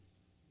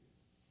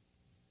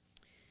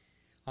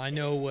I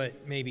know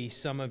what maybe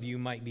some of you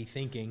might be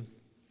thinking.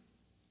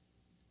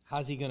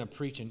 How's he going to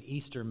preach an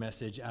Easter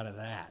message out of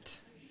that?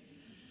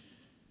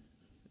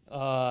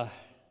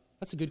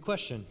 That's a good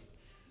question.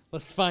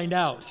 Let's find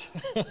out.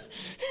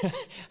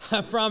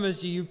 I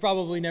promise you've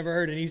probably never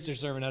heard an Easter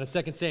sermon out of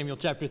 2 Samuel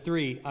chapter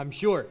 3, I'm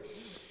sure.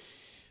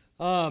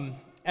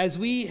 As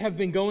we have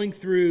been going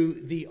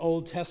through the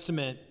Old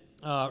Testament,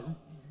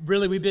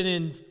 really we've been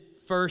in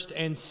 1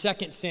 and 2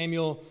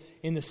 Samuel.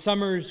 In the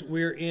summers,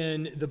 we're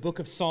in the book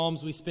of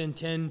Psalms. We spend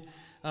 10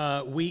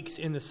 weeks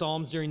in the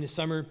Psalms during the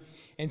summer.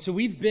 And so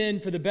we've been,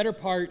 for the better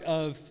part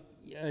of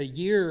a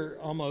year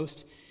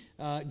almost,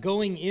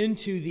 going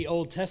into the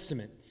Old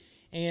Testament.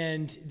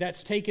 And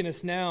that's taken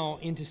us now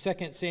into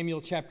 2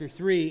 Samuel chapter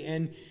 3.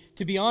 And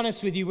to be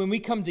honest with you, when we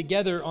come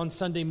together on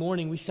Sunday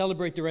morning, we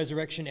celebrate the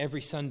resurrection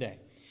every Sunday.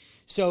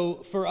 So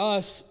for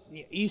us,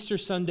 Easter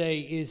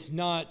Sunday is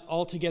not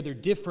altogether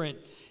different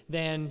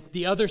than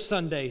the other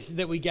Sundays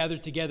that we gather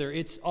together.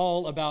 It's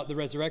all about the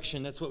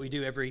resurrection. That's what we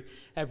do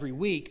every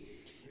week.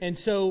 And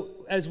so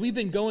as we've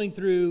been going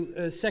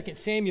through 2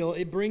 Samuel,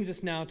 it brings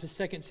us now to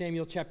 2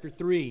 Samuel chapter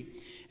 3.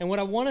 And what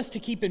I want us to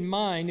keep in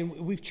mind, and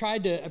I've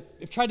tried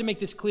to make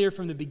this clear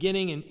from the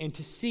beginning and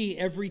to see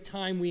every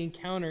time we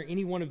encounter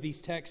any one of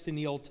these texts in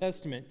the Old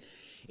Testament,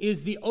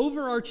 is the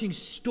overarching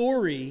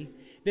story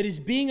that is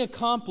being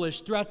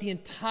accomplished throughout the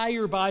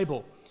entire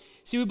Bible.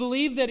 See, we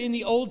believe that in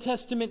the Old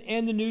Testament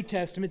and the New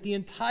Testament, the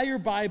entire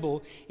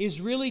Bible is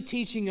really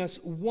teaching us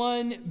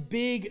one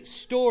big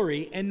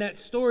story, and that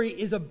story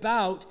is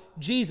about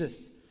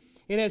Jesus.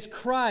 It has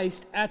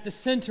Christ at the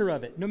center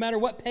of it, no matter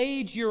what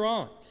page you're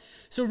on.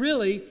 So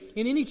really,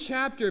 in any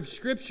chapter of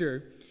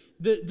Scripture,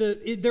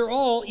 they're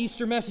all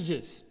Easter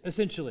messages,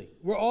 essentially.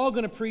 We're all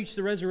going to preach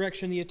the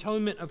resurrection, the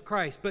atonement of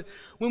Christ. But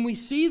when we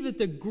see that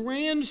the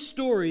grand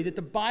story that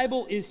the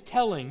Bible is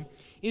telling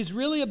is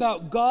really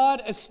about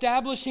God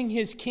establishing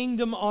His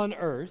kingdom on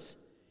earth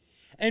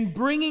and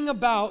bringing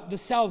about the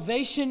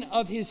salvation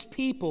of His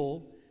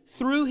people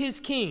through His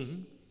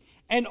King,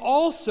 and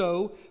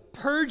also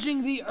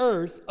purging the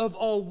earth of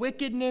all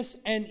wickedness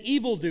and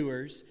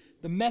evildoers,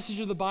 the message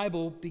of the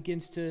Bible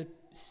begins to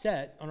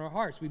set on our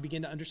hearts. We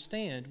begin to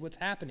understand what's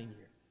happening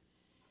here.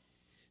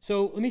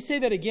 So let me say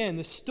that again.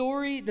 The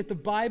story that the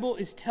Bible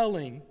is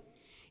telling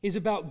is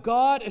about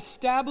God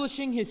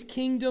establishing His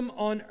kingdom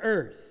on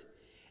earth,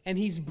 and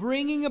He's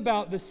bringing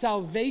about the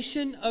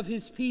salvation of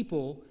His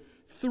people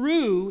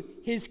through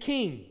His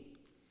King.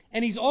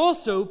 And He's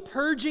also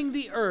purging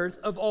the earth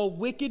of all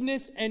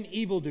wickedness and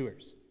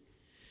evildoers.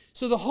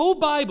 So the whole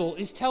Bible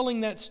is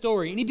telling that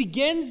story. And He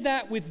begins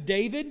that with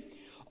David.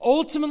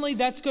 Ultimately,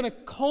 that's going to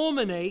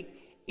culminate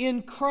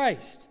in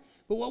Christ.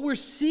 But what we're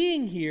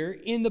seeing here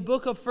in the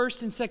book of 1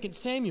 and 2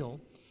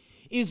 Samuel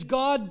is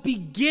God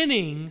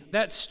beginning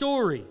that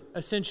story,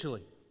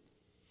 essentially.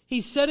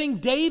 He's setting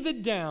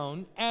David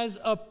down as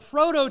a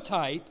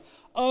prototype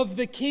of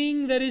the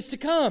king that is to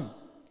come.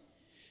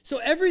 So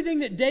everything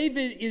that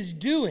David is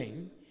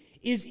doing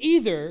is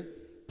either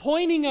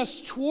pointing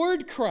us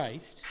toward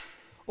Christ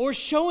or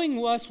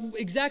showing us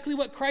exactly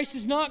what Christ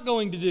is not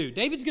going to do.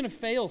 David's going to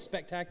fail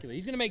spectacularly.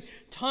 He's going to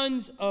make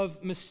tons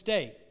of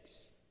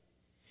mistakes.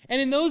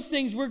 And in those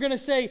things, we're going to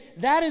say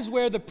that is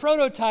where the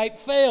prototype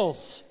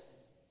fails,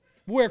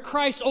 where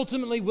Christ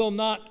ultimately will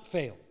not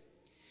fail.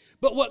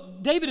 But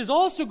what David is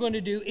also going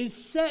to do is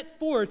set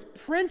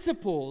forth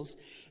principles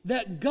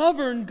that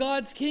govern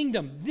God's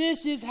kingdom.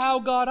 This is how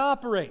God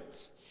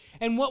operates.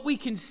 And what we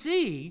can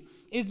see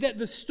is that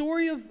the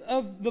story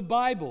of the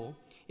Bible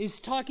is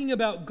talking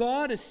about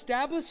God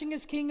establishing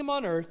His kingdom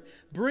on earth,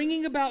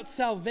 bringing about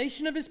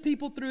salvation of His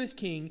people through His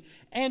King,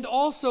 and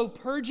also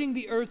purging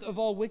the earth of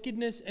all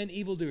wickedness and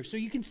evildoers. So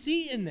you can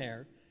see in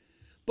there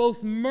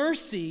both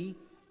mercy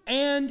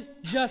and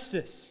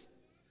justice.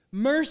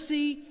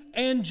 Mercy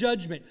and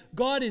judgment.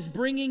 God is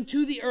bringing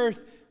to the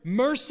earth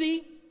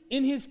mercy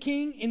in His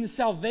King, in the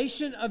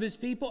salvation of His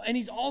people, and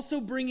He's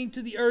also bringing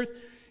to the earth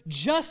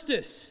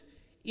justice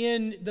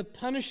in the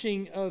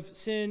punishing of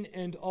sin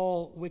and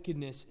all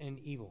wickedness and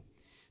evil.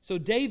 So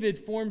David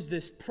forms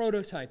this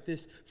prototype,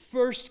 this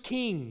first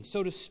king,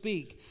 so to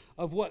speak,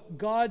 of what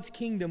God's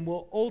kingdom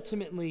will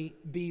ultimately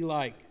be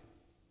like.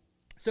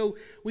 So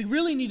we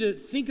really need to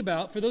think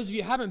about, for those of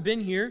you who haven't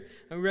been here,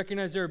 I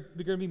recognize there are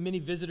going to be many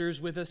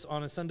visitors with us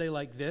on a Sunday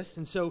like this,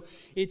 and so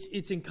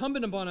it's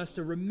incumbent upon us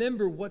to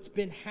remember what's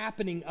been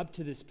happening up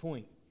to this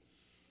point.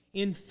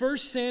 In 1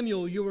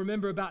 Samuel, you'll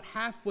remember about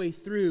halfway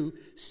through,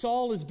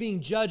 Saul is being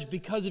judged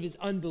because of his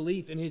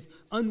unbelief and his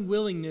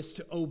unwillingness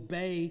to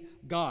obey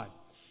God.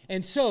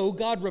 And so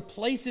God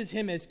replaces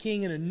him as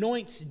king and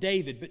anoints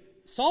David, but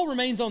Saul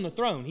remains on the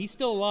throne. He's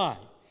still alive.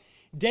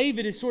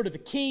 David is sort of a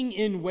king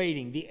in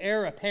waiting, the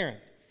heir apparent.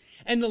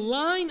 And the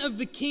line of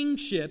the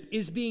kingship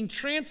is being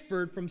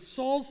transferred from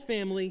Saul's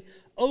family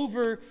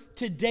over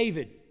to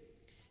David.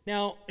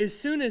 Now, as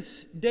soon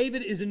as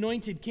David is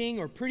anointed king,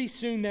 or pretty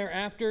soon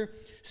thereafter,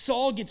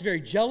 Saul gets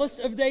very jealous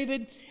of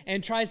David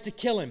and tries to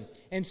kill him.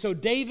 And so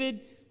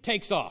David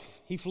takes off.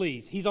 He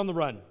flees. He's on the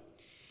run.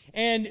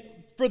 And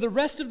for the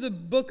rest of the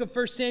book of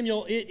 1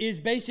 Samuel, it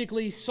is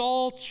basically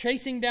Saul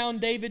chasing down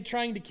David,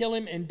 trying to kill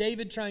him, and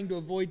David trying to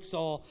avoid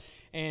Saul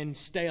and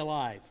stay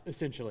alive,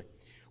 essentially.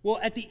 Well,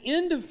 at the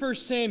end of 1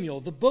 Samuel,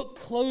 the book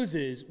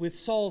closes with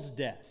Saul's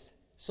death.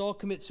 Saul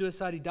commits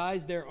suicide. He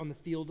dies there on the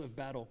field of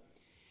battle.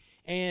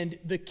 And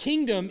the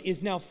kingdom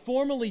is now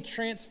formally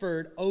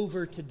transferred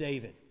over to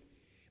David.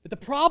 But the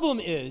problem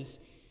is,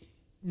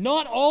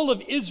 not all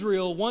of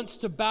Israel wants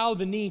to bow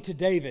the knee to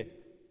David.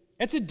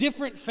 That's a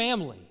different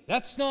family.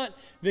 That's not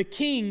the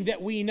king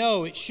that we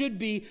know. It should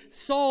be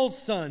Saul's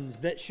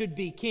sons that should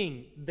be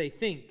king, they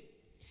think.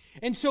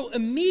 And so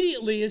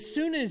immediately, as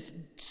soon as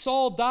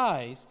Saul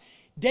dies,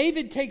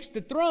 David takes the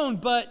throne,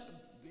 but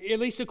at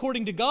least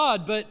according to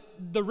God, but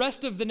the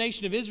rest of the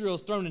nation of Israel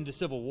is thrown into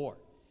civil war.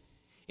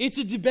 It's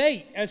a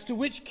debate as to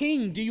which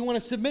king do you want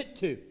to submit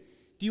to.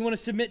 Do you want to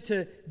submit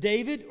to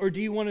David, or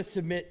do you want to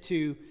submit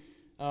to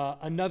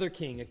another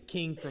king, a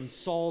king from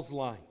Saul's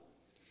line?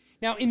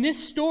 Now, in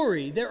this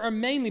story, there are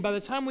mainly, by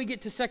the time we get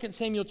to 2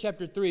 Samuel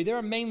chapter 3, there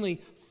are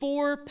mainly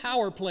 4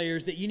 power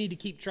players that you need to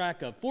keep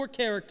track of, 4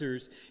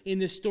 characters in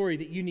this story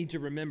that you need to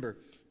remember.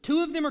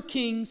 2 of them are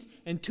kings,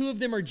 and 2 of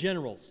them are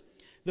generals.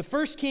 The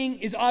first king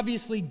is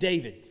obviously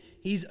David.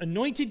 He's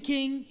anointed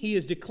king. He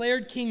is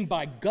declared king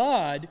by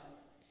God,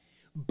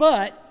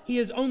 but he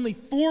is only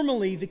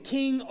formally the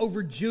king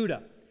over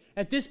Judah.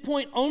 At this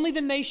point, only the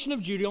nation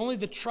of Judah, only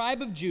the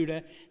tribe of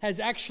Judah, has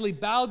actually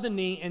bowed the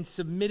knee and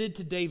submitted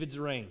to David's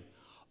reign.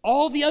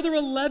 All the other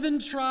 11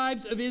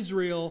 tribes of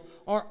Israel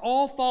are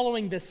all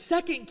following the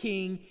second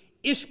king,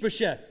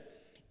 Ishbosheth.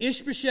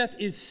 Ishbosheth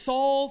is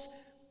Saul's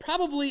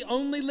probably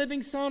only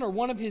living son, or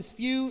one of his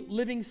few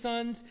living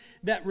sons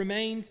that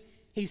remains.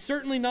 He's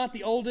certainly not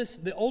the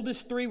oldest. The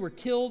oldest 3 were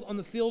killed on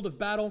the field of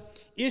battle.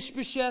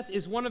 Ishbosheth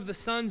is one of the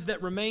sons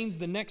that remains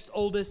the next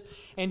oldest,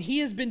 and he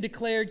has been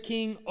declared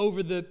king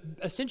over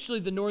essentially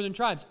the northern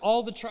tribes,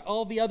 all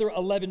the other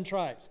 11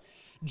 tribes.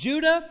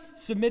 Judah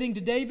submitting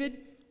to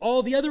David.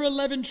 All the other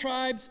 11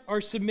 tribes are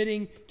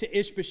submitting to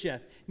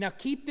Ishbosheth. Now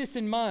keep this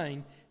in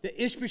mind, that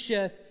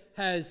Ishbosheth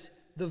has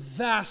the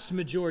vast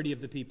majority of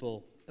the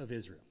people of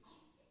Israel.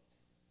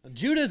 Now,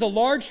 Judah is a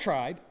large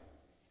tribe.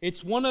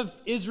 It's one of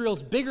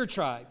Israel's bigger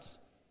tribes.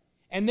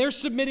 And they're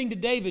submitting to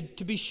David,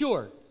 to be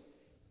sure.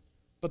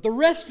 But the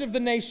rest of the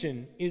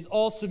nation is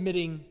all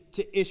submitting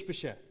to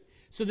Ishbosheth.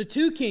 So the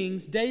 2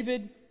 kings,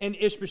 David and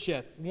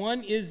Ishbosheth.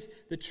 One is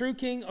the true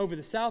king over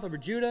the south, over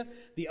Judah.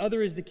 The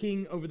other is the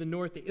king over the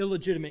north, the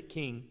illegitimate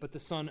king, but the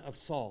son of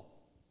Saul.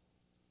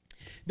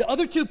 The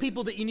other 2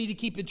 people that you need to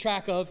keep in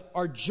track of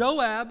are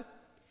Joab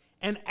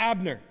and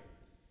Abner.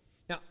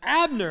 Now,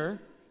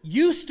 Abner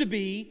used to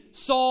be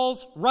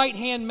Saul's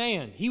right-hand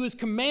man. He was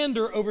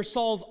commander over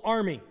Saul's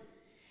army.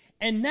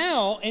 And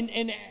now,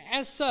 and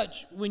as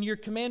such, when you're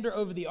commander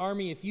over the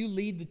army, if you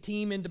lead the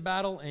team into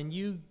battle and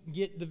you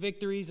get the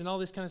victories and all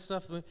this kind of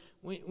stuff,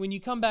 when you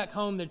come back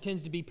home, there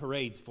tends to be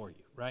parades for you,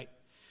 right?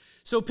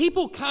 So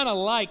people kind of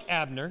like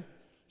Abner.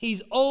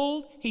 He's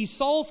old, he's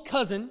Saul's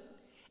cousin,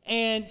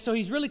 and so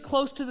he's really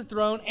close to the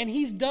throne, and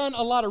he's done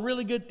a lot of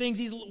really good things.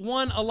 He's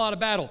won a lot of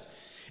battles.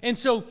 And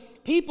so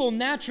people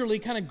naturally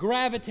kind of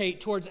gravitate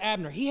towards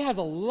Abner. He has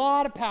a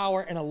lot of power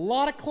and a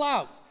lot of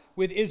clout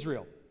with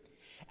Israel.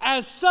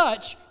 As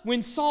such,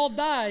 when Saul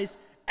dies,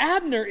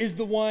 Abner is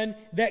the one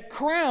that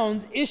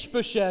crowns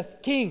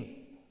Ishbosheth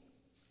king.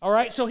 All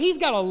right, so he's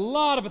got a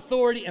lot of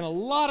authority and a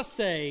lot of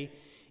say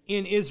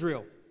in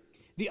Israel.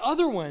 The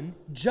other one,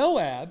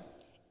 Joab,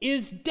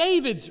 is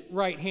David's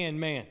right-hand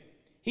man.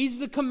 He's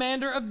the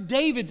commander of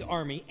David's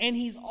army, and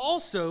he's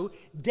also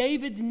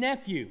David's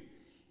nephew.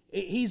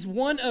 He's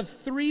one of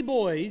 3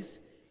 boys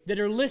that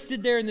are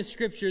listed there in the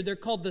scripture. They're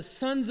called the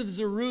sons of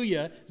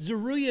Zeruiah.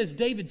 Zeruiah is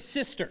David's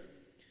sister.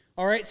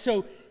 All right,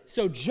 so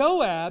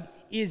Joab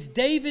is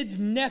David's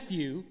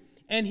nephew,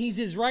 and he's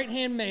his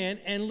right-hand man,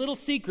 and little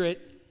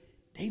secret,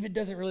 David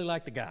doesn't really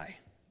like the guy,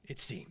 it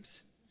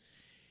seems.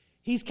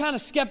 He's kind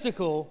of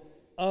skeptical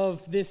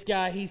of this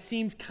guy. He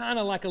seems kind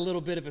of like a little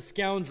bit of a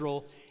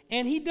scoundrel,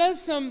 and he does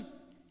some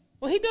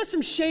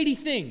shady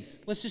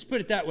things, let's just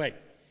put it that way.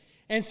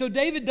 And so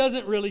David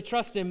doesn't really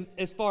trust him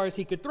as far as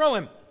he could throw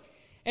him.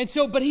 And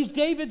so, but he's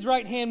David's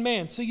right-hand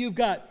man. So you've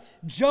got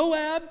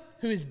Joab,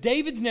 who is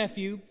David's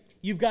nephew.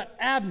 You've got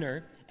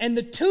Abner, and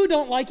the 2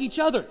 don't like each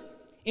other.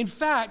 In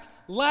fact,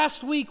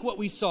 last week what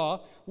we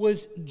saw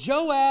was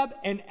Joab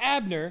and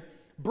Abner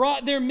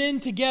brought their men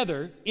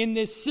together in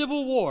this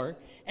civil war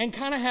and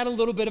kind of had a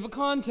little bit of a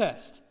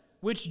contest,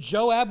 which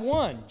Joab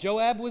won.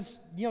 Joab was,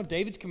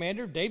 David's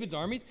commander of David's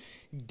armies.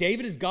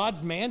 David is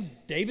God's man.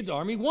 David's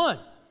army won.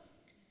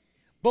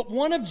 But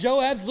one of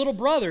Joab's little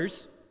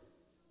brothers,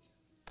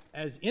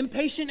 as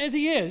impatient as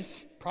he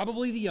is,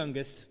 probably the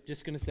youngest,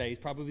 just going to say, he's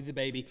probably the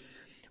baby,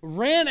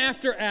 ran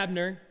after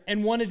Abner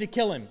and wanted to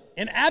kill him.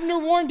 And Abner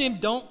warned him,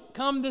 don't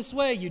come this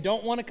way. You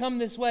don't want to come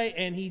this way.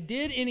 And he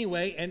did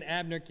anyway, and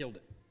Abner killed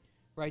him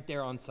right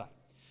there on sight.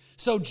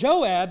 So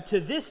Joab, to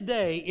this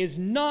day, is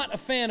not a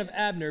fan of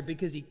Abner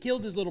because he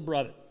killed his little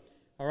brother.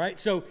 All right?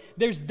 So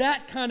there's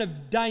that kind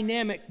of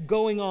dynamic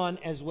going on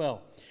as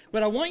well.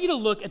 But I want you to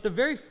look at the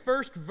very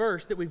first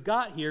verse that we've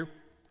got here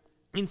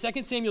in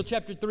 2 Samuel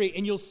chapter 3,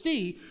 and you'll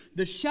see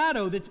the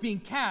shadow that's being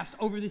cast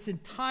over this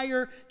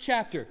entire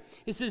chapter.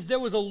 It says, there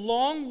was a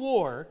long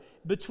war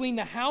between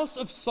the house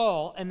of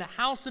Saul and the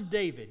house of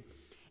David,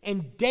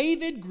 and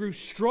David grew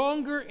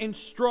stronger and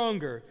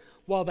stronger,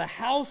 while the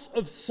house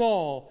of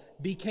Saul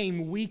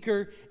became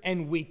weaker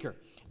and weaker.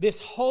 This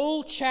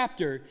whole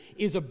chapter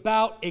is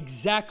about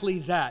exactly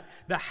that.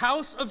 The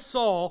house of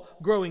Saul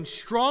growing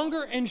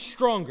stronger and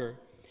stronger,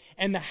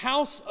 and the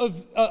house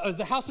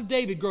of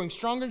David growing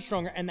stronger and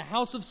stronger, and the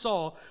house of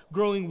Saul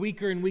growing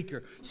weaker and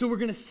weaker. So we're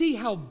going to see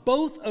how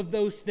both of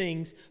those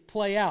things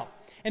play out.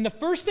 And the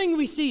first thing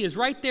we see is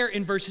right there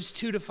in verses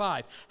 2 to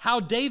 5. How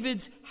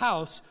David's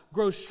house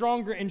grows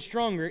stronger and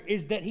stronger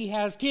is that he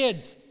has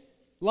kids.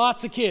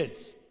 Lots of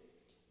kids.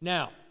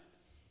 Now,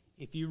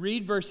 if you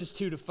read verses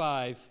 2 to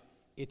 5,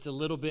 it's a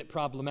little bit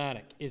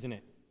problematic, isn't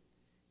it?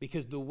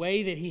 Because the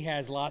way that he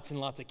has lots and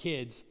lots of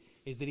kids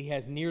is that he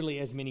has nearly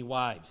as many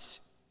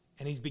wives.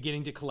 And he's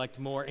beginning to collect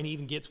more, and he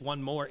even gets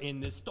one more in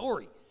this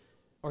story.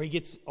 Or he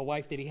gets a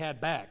wife that he had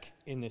back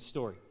in this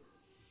story.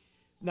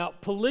 Now,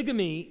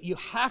 polygamy, you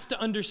have to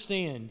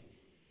understand,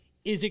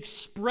 is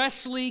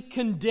expressly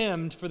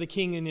condemned for the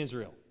king in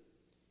Israel.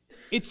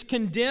 It's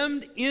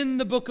condemned in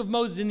the book of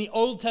Moses, in the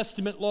Old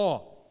Testament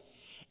law.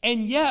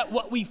 And yet,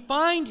 what we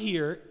find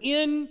here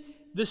in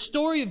the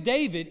story of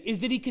David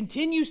is that he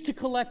continues to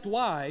collect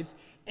wives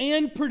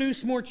and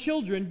produce more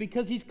children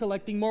because he's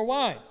collecting more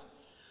wives.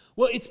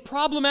 Well, it's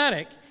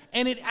problematic,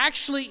 and it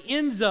actually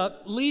ends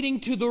up leading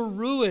to the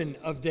ruin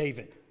of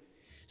David.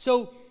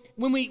 So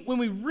when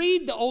we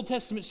read the Old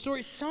Testament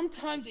story,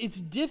 sometimes it's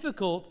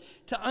difficult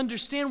to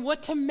understand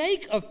what to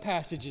make of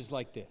passages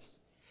like this.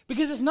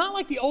 Because it's not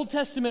like the Old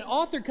Testament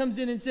author comes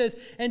in and says,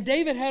 and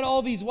David had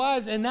all these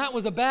wives, and that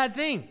was a bad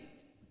thing.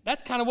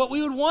 That's kind of what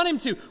we would want him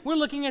to. We're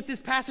looking at this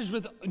passage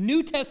with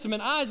New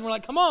Testament eyes, and we're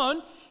like, come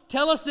on,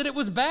 tell us that it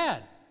was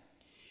bad.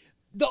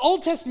 The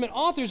Old Testament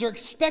authors are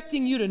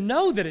expecting you to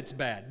know that it's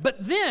bad.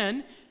 But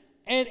then,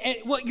 and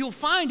what you'll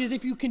find is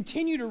if you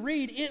continue to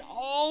read, it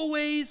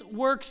always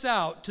works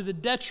out to the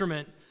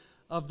detriment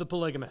of the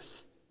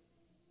polygamous.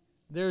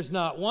 There's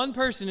not one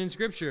person in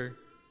Scripture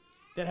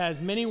that has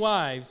many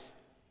wives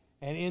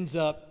and ends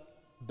up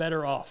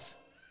better off.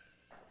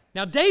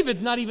 Now,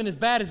 David's not even as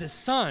bad as his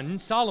son,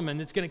 Solomon,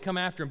 that's going to come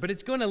after him, but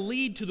it's going to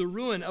lead to the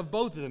ruin of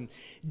both of them.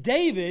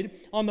 David,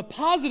 on the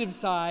positive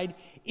side,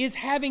 is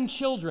having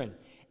children.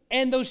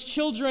 And those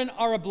children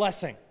are a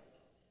blessing.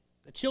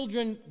 The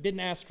children didn't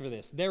ask for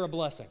this. They're a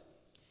blessing.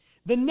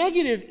 The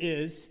negative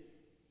is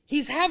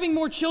he's having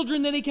more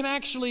children than he can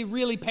actually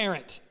really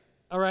parent.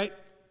 All right?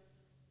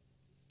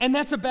 And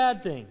that's a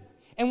bad thing.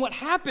 And what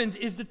happens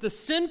is that the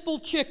sinful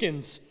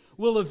chickens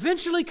will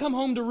eventually come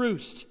home to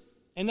roost.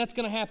 And that's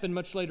going to happen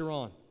much later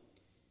on.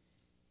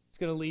 It's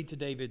going to lead to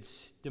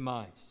David's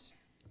demise.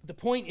 The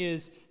point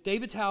is,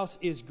 David's house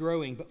is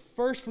growing, but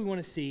first we want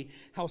to see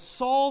how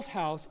Saul's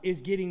house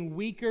is getting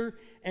weaker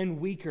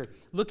and weaker.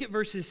 Look at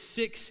verses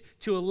 6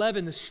 to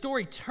 11. The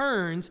story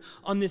turns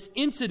on this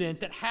incident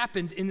that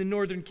happens in the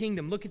northern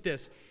kingdom. Look at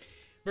this.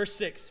 Verse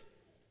 6.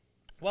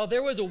 While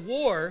there was a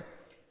war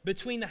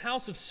between the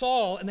house of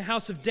Saul and the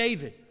house of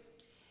David,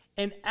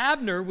 and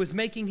Abner was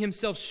making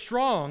himself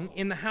strong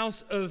in the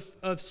house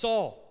of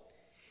Saul.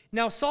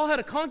 Now Saul had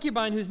a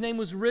concubine whose name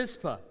was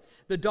Rizpah,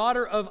 the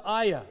daughter of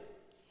Aiah.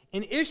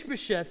 And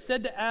Ishbosheth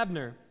said to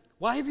Abner,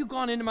 "Why have you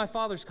gone into my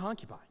father's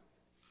concubine?"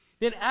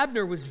 Then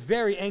Abner was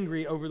very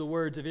angry over the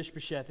words of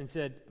Ishbosheth and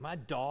said, "Am I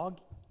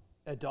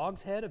a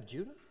dog's head of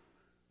Judah?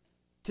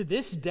 To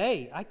this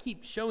day I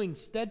keep showing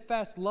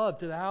steadfast love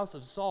to the house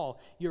of Saul,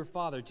 your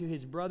father, to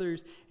his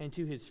brothers and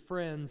to his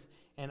friends,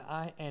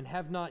 and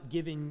have not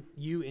given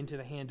you into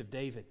the hand of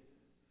David.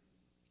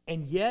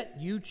 And yet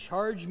you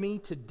charge me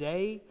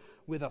today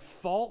with a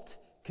fault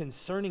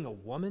concerning a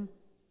woman?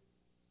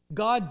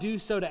 God do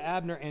so to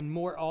Abner and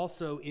more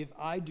also, if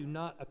I do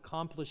not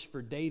accomplish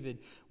for David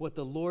what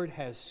the Lord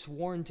has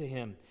sworn to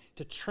him,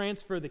 to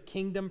transfer the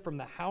kingdom from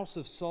the house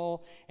of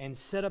Saul and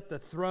set up the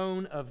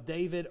throne of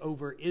David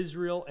over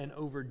Israel and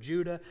over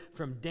Judah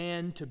from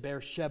Dan to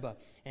Beersheba."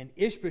 And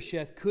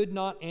Ishbosheth could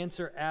not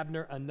answer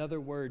Abner another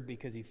word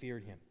because he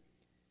feared him.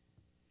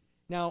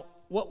 Now,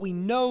 what we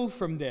know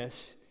from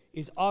this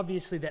is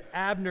obviously that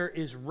Abner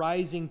is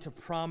rising to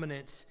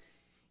prominence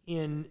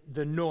in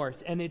the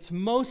north. And it's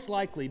most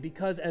likely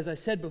because, as I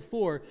said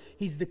before,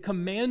 he's the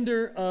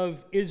commander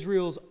of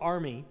Israel's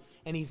army,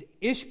 and he's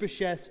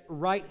Ishbosheth's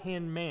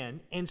right-hand man.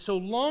 And so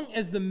long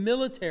as the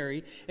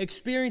military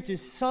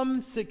experiences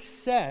some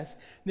success,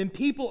 then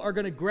people are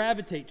going to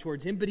gravitate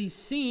towards him. But he's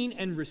seen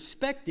and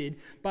respected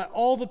by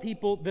all the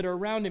people that are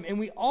around him. And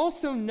we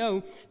also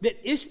know that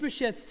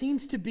Ishbosheth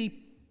seems to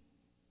be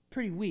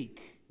pretty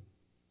weak.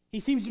 He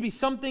seems to be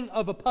something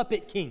of a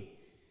puppet king.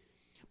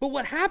 But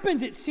what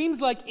happens, it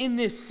seems like in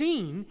this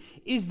scene,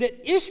 is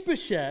that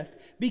Ishbosheth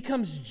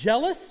becomes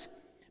jealous,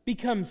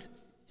 becomes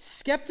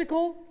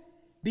skeptical,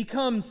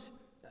 becomes,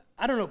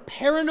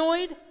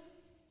 paranoid,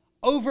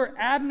 over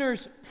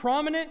Abner's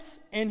prominence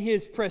and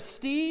his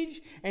prestige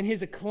and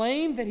his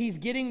acclaim that he's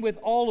getting with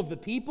all of the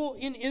people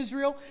in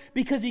Israel,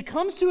 because he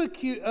comes to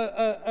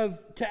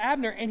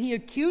Abner and he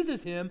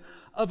accuses him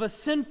of a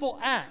sinful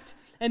act.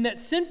 And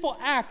that sinful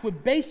act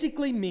would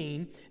basically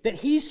mean that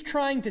he's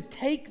trying to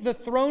take the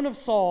throne of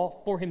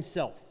Saul for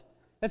himself.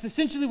 That's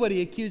essentially what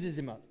he accuses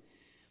him of.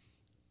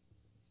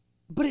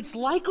 But it's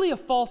likely a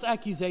false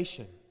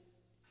accusation.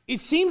 It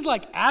seems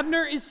like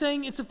Abner is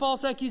saying it's a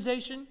false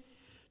accusation.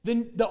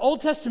 The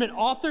Old Testament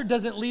author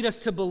doesn't lead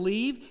us to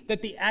believe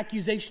that the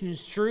accusation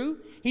is true.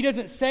 He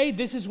doesn't say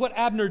this is what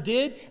Abner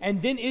did,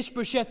 and then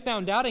Ishbosheth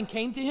found out and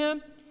came to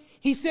him.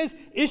 He says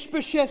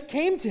Ishbosheth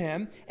came to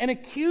him and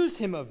accused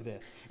him of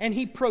this, and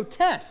he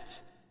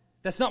protests.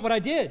 That's not what I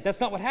did. That's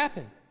not what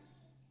happened.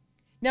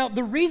 Now,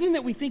 the reason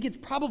that we think it's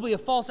probably a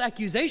false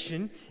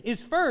accusation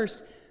is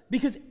first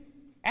because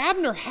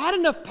Abner had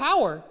enough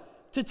power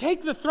to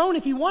take the throne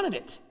if he wanted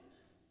it.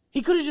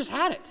 He could have just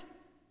had it.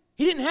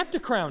 He didn't have to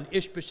crown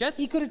Ishbosheth.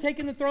 He could have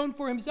taken the throne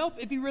for himself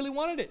if he really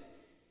wanted it.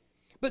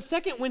 But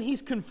second, when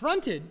he's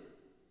confronted,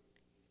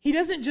 he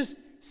doesn't just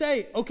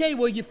say, okay,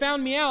 well, you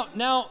found me out.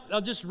 Now I'll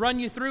just run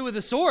you through with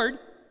a sword,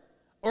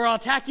 or I'll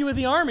attack you with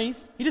the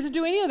armies. He doesn't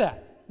do any of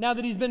that now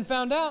that he's been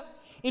found out.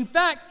 In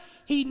fact,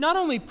 he not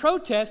only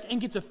protests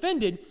and gets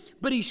offended,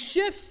 but he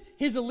shifts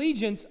his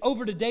allegiance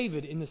over to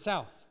David in the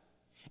south.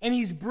 And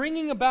he's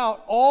bringing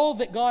about all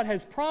that God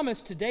has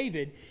promised to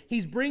David.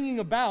 He's bringing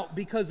about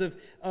because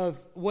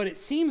of what it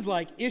seems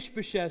like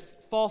Ishbosheth's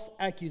false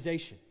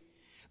accusation.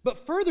 But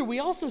further, we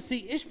also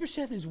see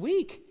Ishbosheth is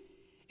weak.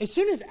 As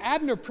soon as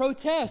Abner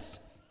protests,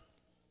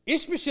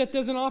 Ishbosheth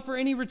doesn't offer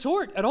any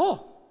retort at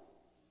all.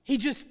 He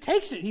just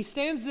takes it. He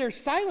stands there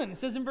silent. It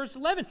says in verse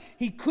 11,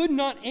 he could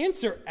not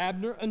answer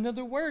Abner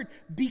another word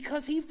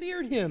because he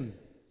feared him.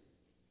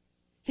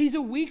 He's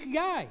a weak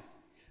guy.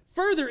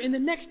 Further, in the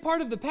next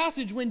part of the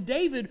passage, when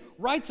David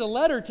writes a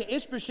letter to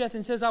Ishbosheth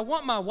and says, I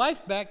want my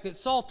wife back that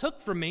Saul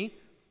took from me,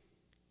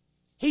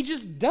 he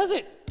just does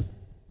it.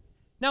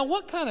 Now,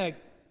 what kind of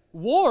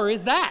war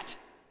is that?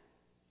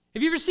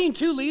 Have you ever seen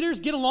two leaders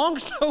get along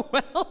so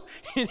well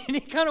in any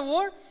kind of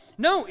war?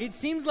 No, it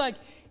seems like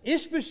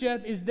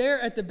Ishbosheth is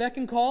there at the beck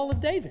and call of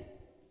David.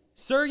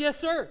 Sir, yes,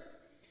 sir.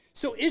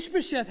 So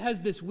Ishbosheth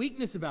has this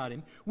weakness about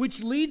him,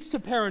 which leads to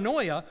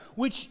paranoia,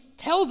 which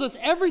tells us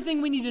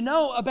everything we need to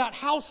know about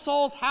how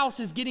Saul's house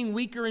is getting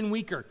weaker and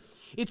weaker.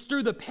 It's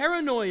through the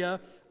paranoia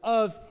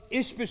of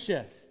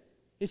Ishbosheth.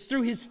 It's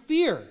through his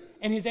fear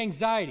and his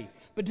anxiety.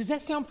 But does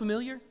that sound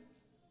familiar?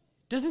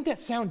 Doesn't that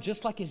sound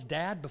just like his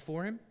dad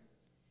before him?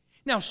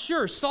 Now,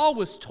 sure, Saul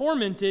was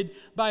tormented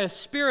by a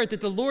spirit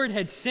that the Lord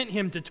had sent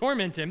him to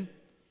torment him.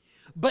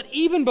 But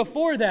even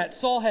before that,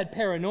 Saul had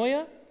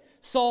paranoia.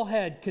 Saul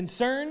had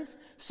concerns.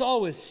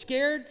 Saul was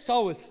scared.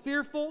 Saul was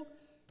fearful.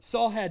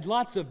 Saul had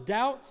lots of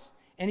doubts,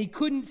 and he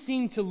couldn't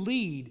seem to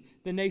lead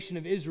the nation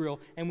of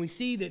Israel. And we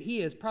see that he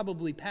has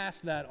probably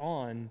passed that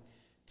on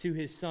to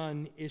his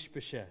son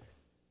Ishbosheth.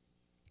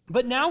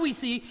 But now we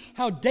see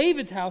how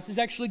David's house is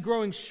actually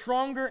growing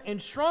stronger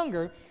and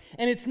stronger.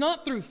 And it's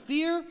not through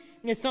fear.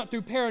 It's not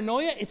through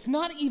paranoia. It's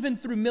not even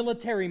through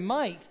military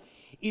might.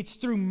 It's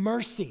through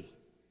mercy.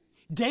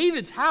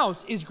 David's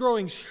house is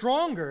growing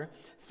stronger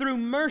through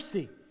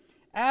mercy.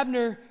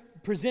 Abner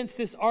presents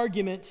this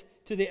argument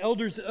to the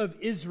elders of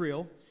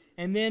Israel,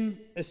 and then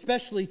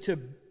especially to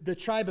the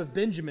tribe of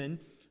Benjamin,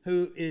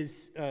 who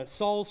is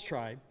Saul's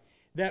tribe,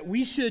 that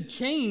we should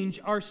change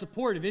our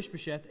support of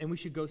Ishbosheth and we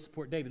should go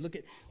support David. Look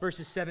at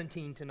verses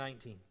 17 to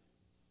 19.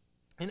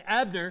 And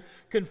Abner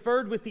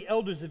conferred with the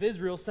elders of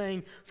Israel,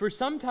 saying, for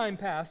some time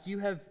past you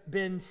have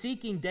been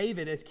seeking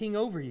David as king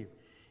over you.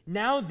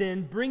 Now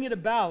then, bring it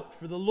about,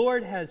 for the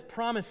Lord has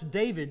promised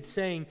David,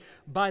 saying,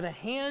 by the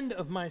hand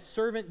of my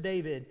servant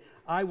David,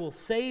 I will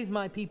save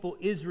my people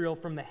Israel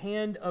from the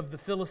hand of the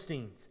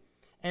Philistines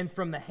and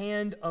from the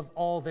hand of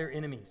all their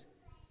enemies.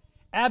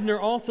 Abner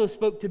also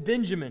spoke to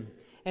Benjamin,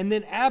 and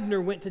then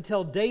Abner went to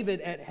tell David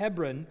at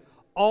Hebron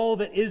all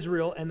that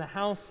Israel and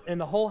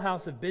the whole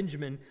house of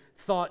Benjamin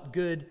thought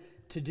good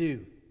to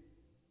do.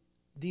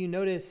 Do you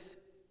notice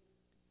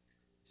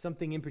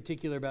something in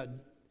particular about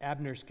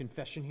Abner's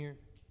confession here?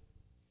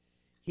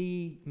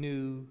 He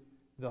knew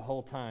the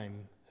whole time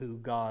who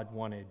God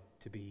wanted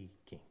to be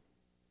king,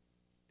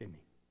 didn't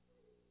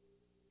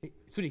he?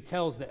 That's what he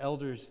tells the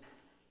elders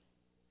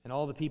and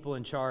all the people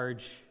in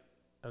charge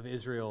of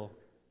Israel.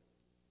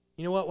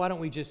 You know what? Why don't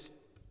we just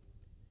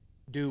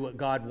do what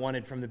God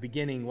wanted from the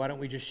beginning? Why don't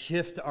we just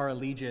shift our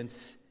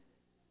allegiance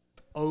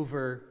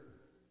over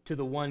to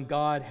the one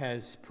God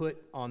has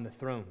put on the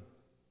throne?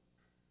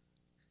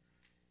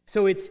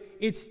 So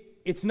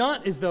it's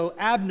not as though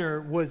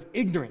Abner was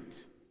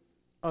ignorant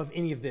of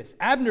any of this.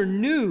 Abner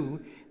knew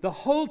the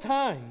whole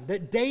time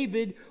that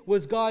David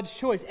was God's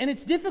choice. And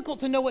it's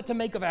difficult to know what to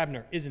make of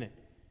Abner, isn't it?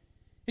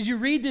 As you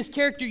read this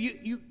character,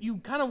 you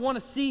kind of want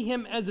to see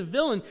him as a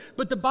villain,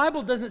 but the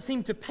Bible doesn't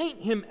seem to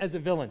paint him as a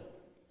villain.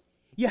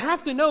 You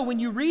have to know when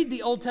you read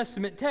the Old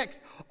Testament text,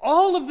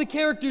 all of the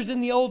characters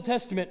in the Old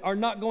Testament are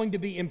not going to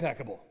be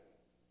impeccable.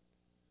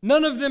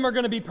 None of them are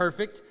going to be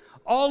perfect.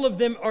 All of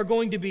them are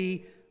going to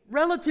be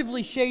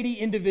relatively shady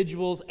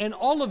individuals, and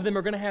all of them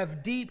are going to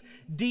have deep,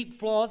 deep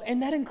flaws,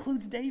 and that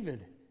includes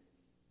David.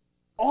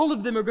 All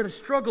of them are going to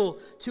struggle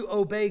to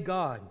obey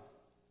God.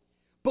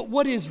 But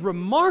what is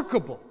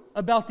remarkable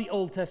about the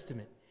Old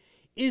Testament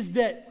is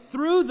that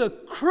through the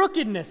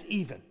crookedness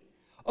even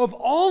of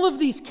all of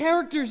these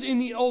characters in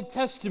the Old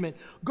Testament,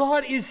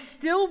 God is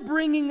still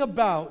bringing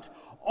about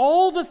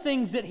all the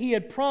things that he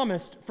had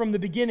promised from the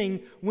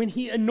beginning when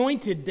he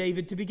anointed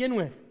David to begin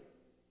with.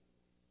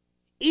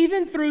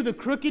 Even through the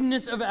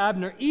crookedness of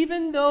Abner,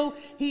 even though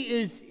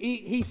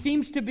he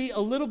seems to be a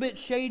little bit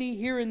shady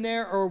here and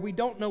there, or we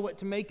don't know what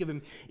to make of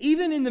him,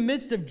 even in the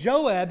midst of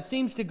Joab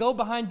seems to go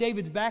behind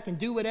David's back and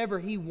do whatever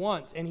he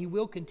wants, and he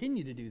will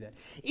continue to do that.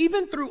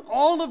 Even through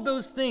all of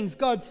those things,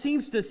 God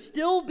seems to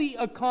still be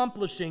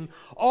accomplishing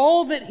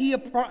all that he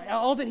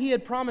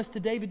had promised to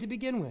David to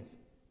begin with.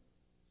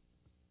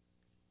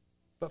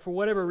 But for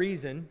whatever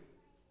reason,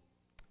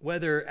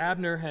 whether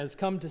Abner has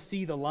come to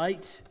see the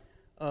light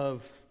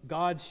of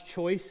God's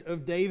choice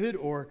of David,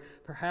 or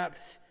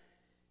perhaps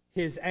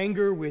his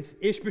anger with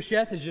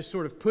Ishbosheth has just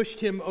sort of pushed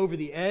him over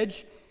the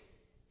edge,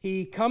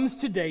 he comes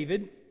to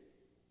David,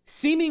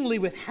 seemingly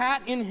with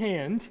hat in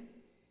hand,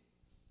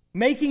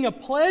 making a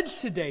pledge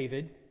to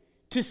David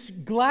to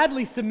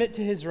gladly submit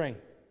to his reign.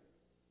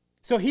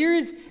 So here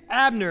is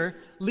Abner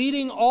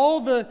leading all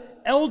the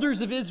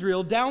elders of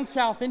Israel down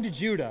south into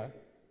Judah,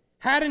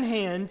 hat in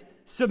hand,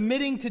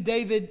 submitting to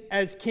David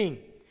as king.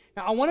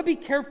 Now, I want to be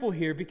careful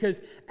here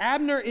because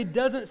Abner, it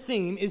doesn't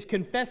seem, is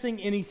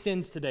confessing any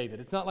sins to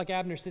David. It's not like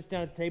Abner sits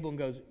down at the table and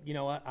goes, you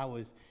know what, I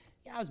was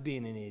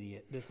being an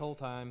idiot this whole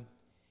time,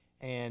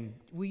 and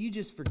will you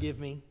just forgive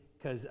me?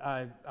 Because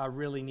I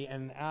really need,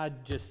 and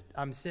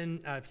I've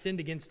sinned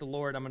against the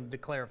Lord, I'm going to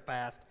declare a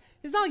fast.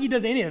 It's not like he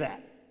does any of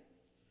that.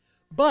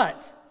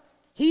 But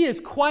he is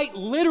quite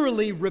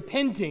literally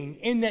repenting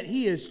in that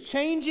he is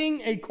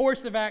changing a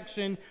course of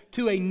action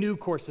to a new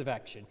course of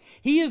action.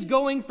 He is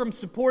going from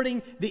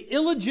supporting the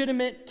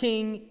illegitimate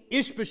king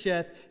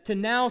Ishbosheth to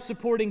now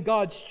supporting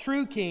God's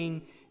true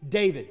king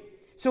David.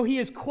 So he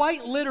is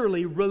quite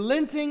literally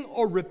relenting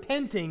or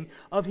repenting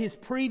of his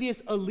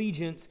previous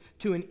allegiance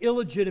to an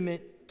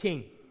illegitimate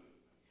king.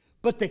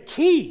 But the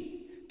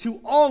key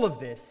to all of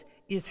this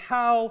is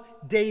how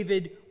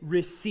David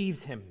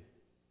receives him.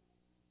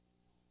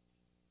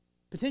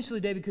 Potentially,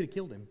 David could have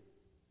killed him.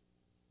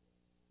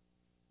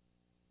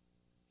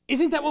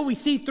 Isn't that what we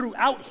see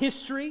throughout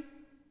history?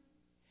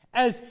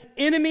 As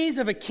enemies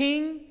of a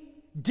king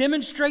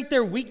demonstrate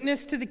their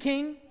weakness to the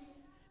king,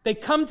 they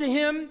come to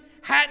him,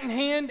 hat in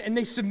hand, and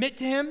they submit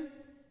to him.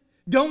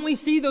 Don't we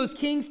see those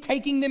kings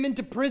taking them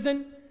into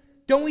prison?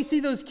 Don't we see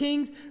those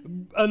kings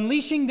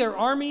unleashing their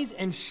armies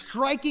and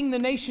striking the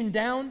nation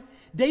down?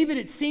 David,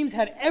 it seems,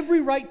 had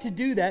every right to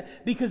do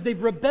that because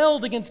they've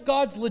rebelled against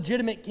God's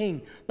legitimate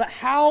king. But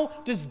how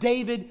does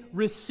David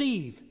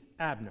receive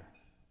Abner?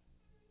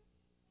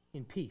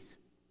 In peace.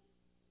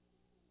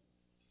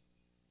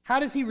 How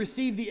does he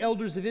receive the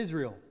elders of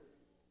Israel?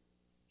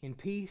 In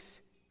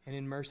peace and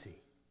in mercy.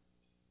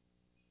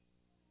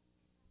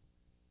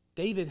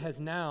 David has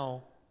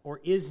now,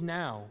 or is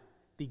now,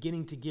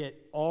 beginning to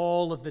get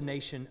all of the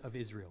nation of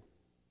Israel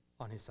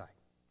on his side.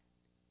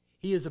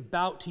 He is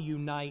about to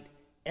unite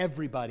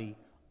everybody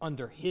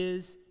under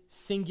his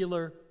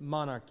singular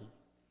monarchy.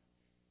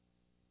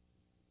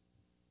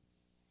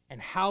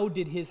 And how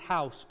did his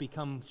house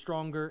become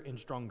stronger and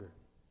stronger?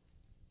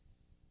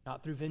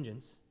 Not through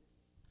vengeance,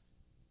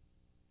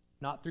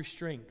 not through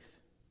strength,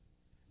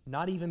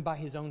 not even by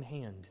his own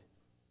hand,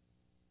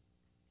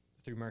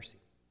 but through mercy,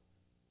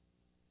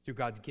 through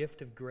God's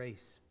gift of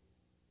grace.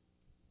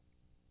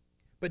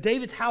 But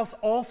David's house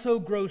also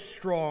grows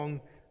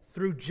strong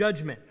through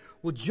judgment.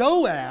 Well,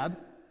 Joab,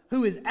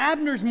 who is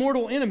Abner's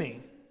mortal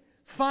enemy,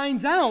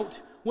 finds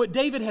out what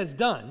David has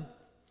done,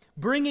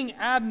 bringing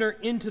Abner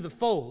into the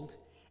fold,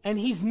 and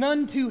he's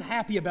none too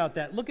happy about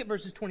that. Look at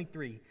verses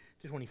 23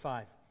 to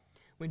 25.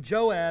 When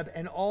Joab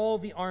and all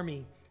the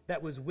army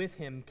that was with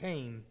him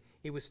came,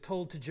 it was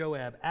told to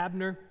Joab,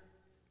 Abner,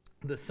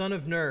 the son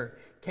of Ner,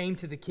 came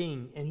to the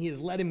king, and he has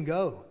let him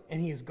go,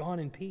 and he has gone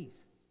in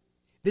peace.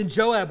 Then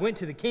Joab went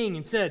to the king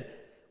and said,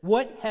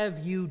 what have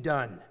you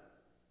done?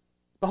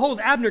 Behold,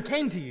 Abner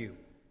came to you.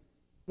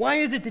 Why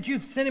is it that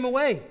you've sent him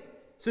away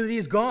so that he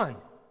is gone?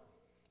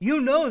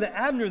 You know that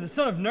Abner, the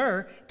son of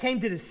Ner, came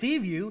to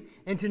deceive you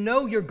and to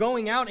know you're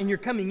going out and you're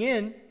coming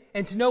in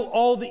and to know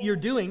all that you're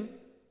doing.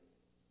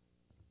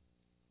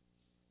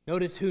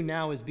 Notice who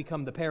now has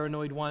become the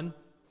paranoid one.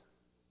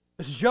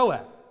 This is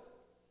Joab.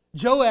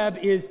 Joab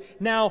is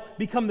now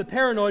become the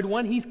paranoid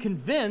one. He's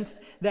convinced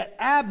that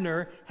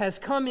Abner has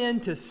come in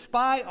to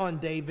spy on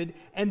David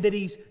and that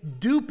he's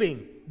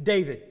duping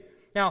David.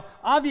 Now,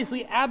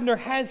 obviously, Abner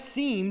has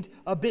seemed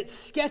a bit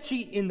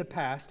sketchy in the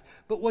past,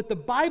 but what the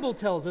Bible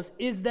tells us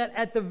is that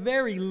at the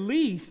very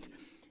least,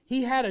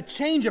 he had a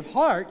change of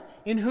heart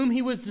in whom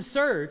he was to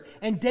serve,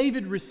 and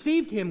David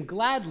received him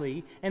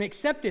gladly and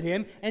accepted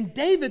him, and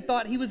David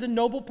thought he was a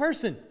noble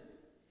person.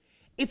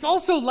 It's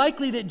also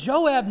likely that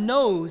Joab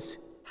knows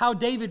how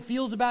David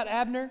feels about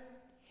Abner.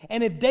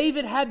 And if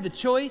David had the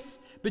choice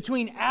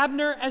between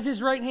Abner as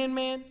his right-hand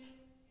man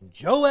and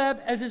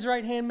Joab as his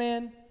right-hand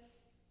man,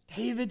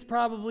 David's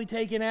probably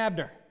taking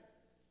Abner.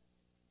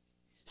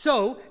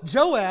 So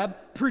Joab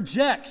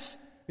projects,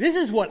 this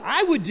is what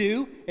I would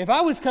do if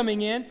I was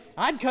coming in.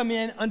 I'd come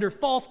in under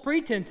false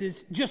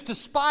pretenses just to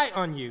spy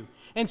on you.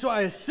 And so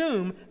I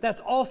assume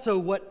that's also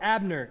what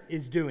Abner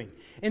is doing.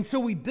 And so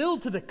we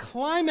build to the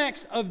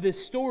climax of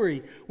this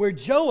story where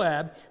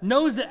Joab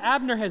knows that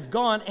Abner has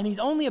gone and he's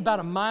only about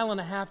 1.5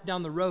 miles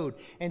down the road.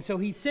 And so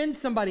he sends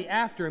somebody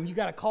after him. You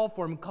got to call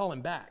for him and call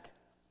him back.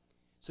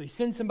 So he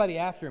sends somebody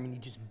after him and he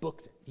just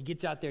books it. He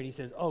gets out there and he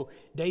says, oh,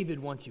 David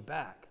wants you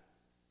back.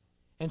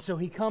 And so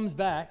he comes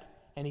back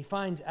and he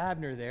finds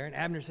Abner there. And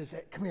Abner says,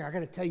 hey, come here, I got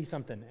to tell you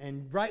something.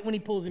 And right when he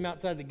pulls him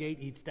outside the gate,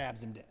 he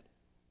stabs him dead.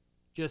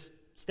 Just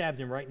stabs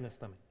him right in the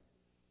stomach.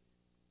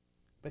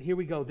 But here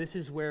we go. This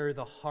is where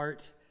the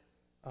heart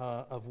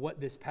of what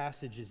this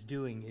passage is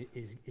doing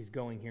is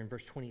going here in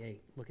verse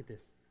 28. Look at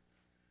this.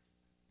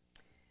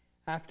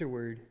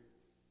 Afterward,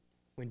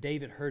 when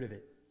David heard of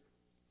it,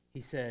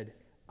 he said,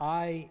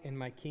 I and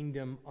my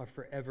kingdom are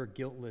forever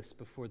guiltless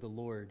before the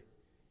Lord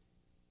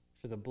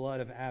for the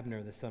blood of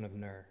Abner, the son of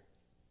Ner.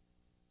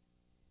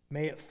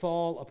 May it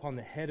fall upon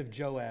the head of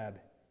Joab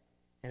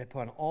and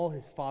upon all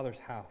his father's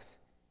house.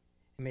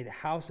 And may the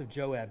house of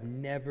Joab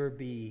never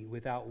be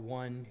without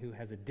one who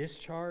has a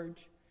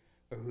discharge,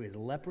 or who is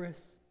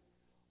leprous,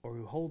 or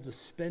who holds a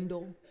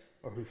spindle,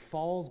 or who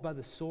falls by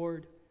the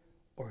sword,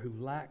 or who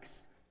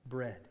lacks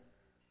bread.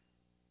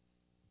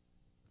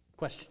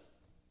 Question.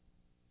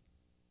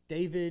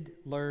 David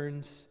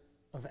learns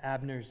of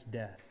Abner's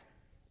death.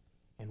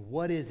 And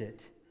what is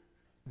it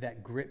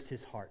that grips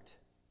his heart?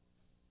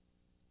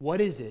 What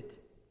is it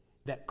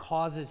that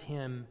causes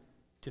him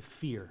to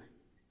fear?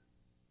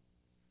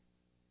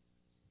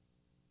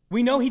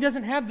 We know he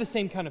doesn't have the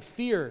same kind of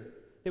fear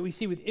that we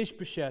see with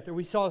Ishbosheth or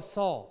we saw with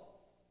Saul.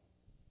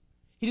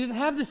 He doesn't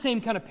have the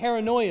same kind of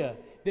paranoia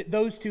that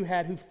those two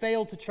had who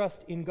failed to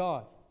trust in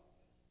God.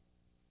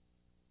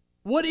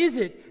 What is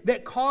it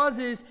that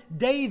causes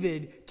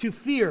David to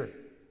fear?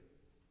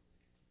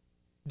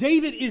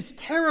 David is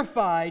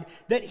terrified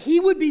that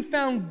he would be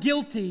found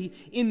guilty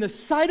in the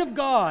sight of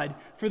God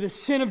for the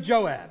sin of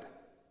Joab.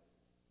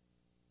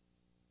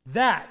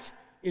 That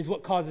is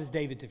what causes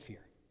David to fear.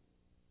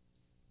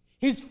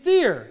 His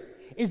fear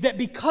is that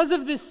because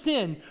of this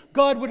sin,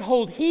 God would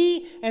hold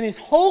he and his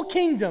whole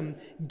kingdom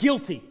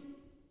guilty.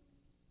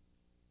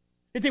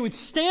 That they would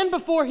stand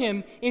before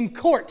him in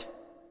court.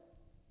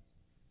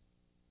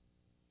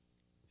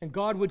 And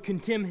God would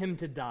condemn him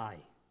to die.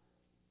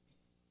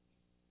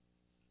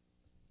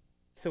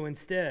 So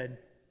instead,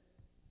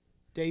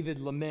 David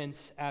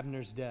laments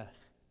Abner's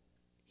death.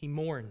 He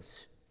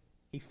mourns.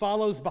 He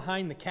follows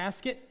behind the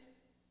casket.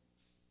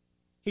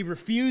 He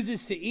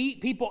refuses to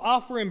eat. People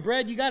offer him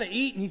bread. You got to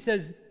eat. And he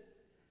says,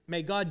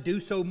 may God do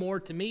so more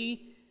to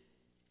me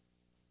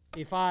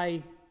if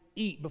I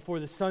eat before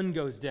the sun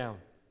goes down.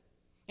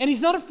 And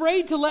he's not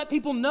afraid to let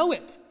people know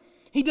it.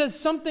 He does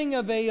something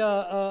of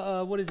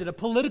a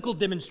political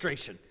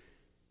demonstration.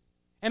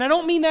 And I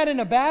don't mean that in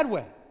a bad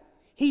way.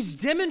 He's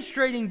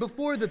demonstrating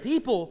before the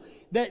people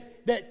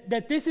that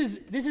this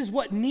is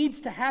what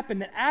needs to happen,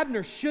 that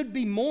Abner should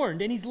be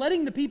mourned. And he's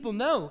letting the people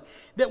know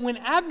that when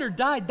Abner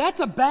died, that's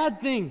a bad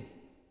thing.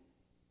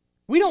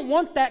 We don't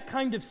want that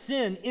kind of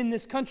sin in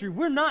this country.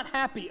 We're not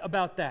happy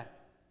about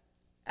that.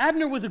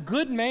 Abner was a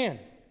good man.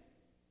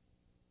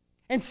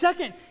 And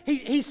second,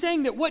 he's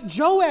saying that what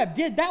Joab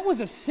did, that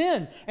was a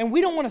sin. And we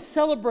don't want to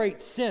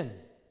celebrate sin.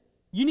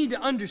 You need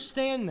to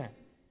understand that.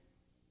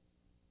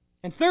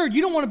 And third,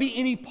 you don't want to be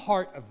any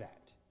part of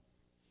that.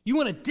 You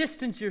want to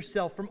distance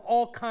yourself from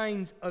all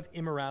kinds of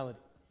immorality.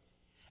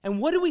 And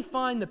what do we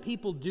find the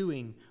people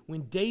doing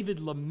when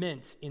David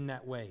laments in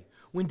that way?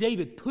 When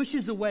David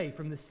pushes away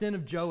from the sin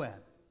of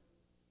Joab,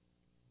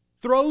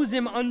 throws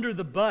him under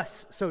the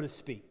bus, so to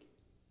speak,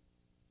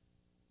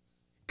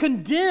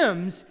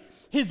 condemns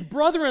his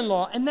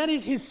brother-in-law, and that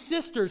is his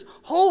sister's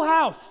whole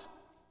house.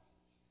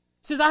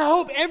 Says, I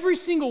hope every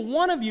single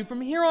one of you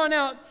from here on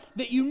out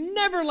that you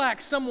never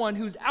lack someone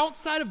who's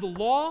outside of the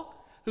law,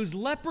 who's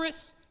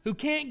leprous, who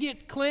can't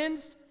get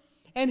cleansed,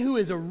 and who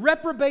is a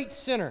reprobate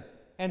sinner,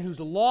 and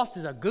who's lost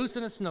as a goose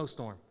in a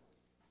snowstorm.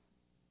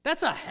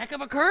 That's a heck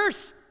of a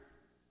curse.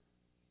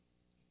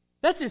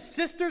 That's his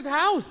sister's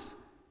house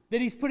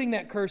that he's putting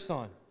that curse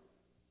on.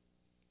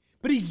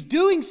 But he's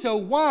doing so,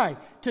 why?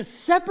 To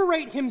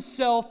separate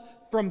himself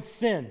from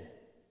sin.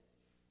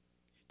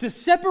 To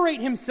separate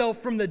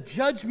himself from the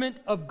judgment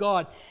of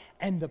God.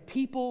 And the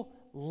people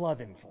love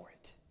him for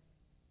it.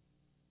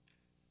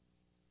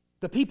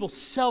 The people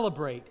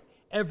celebrate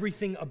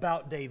everything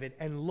about David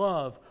and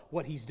love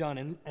what he's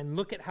done. And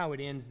look at how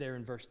it ends there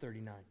in verse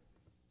 39.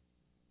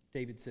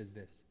 David says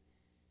this,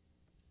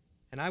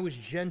 and I was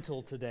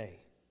gentle today,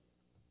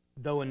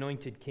 though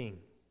anointed king.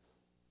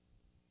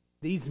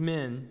 These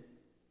men,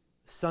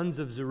 sons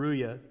of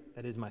Zeruiah,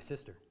 that is my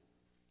sister,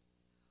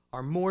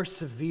 are more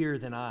severe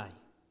than I.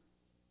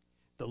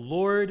 the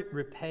Lord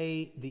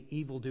repay the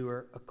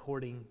evildoer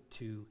according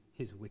to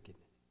his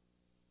wickedness.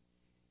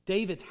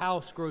 David's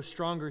house grows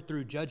stronger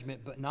through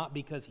judgment, but not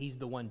because he's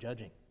the one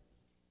judging,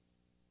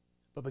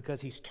 but because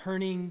he's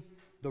turning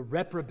the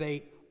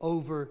reprobate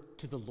over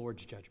to the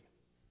Lord's judgment.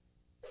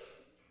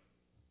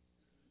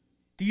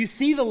 Do you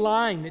see the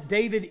line that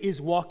David is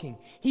walking?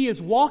 He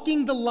is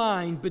walking the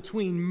line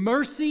between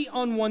mercy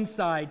on one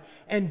side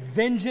and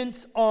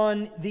vengeance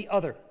on the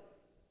other.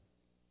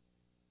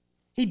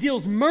 He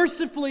deals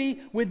mercifully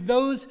with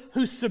those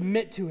who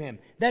submit to him.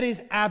 That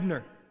is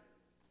Abner.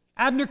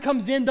 Abner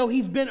comes in, though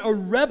he's been a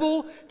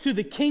rebel to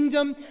the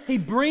kingdom. He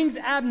brings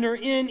Abner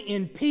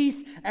in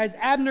peace as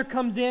Abner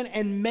comes in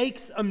and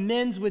makes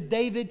amends with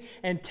David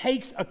and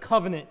takes a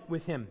covenant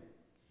with him.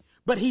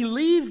 But he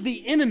leaves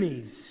the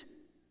enemies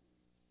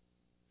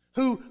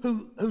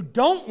who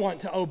don't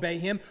want to obey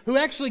him, who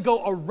actually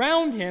go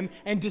around him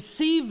and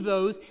deceive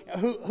those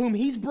whom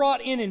he's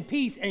brought in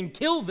peace and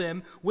kill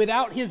them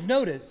without his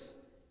notice.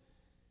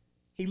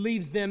 He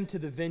leaves them to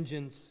the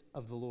vengeance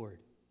of the Lord.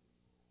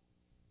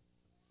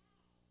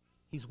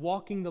 He's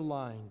walking the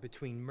line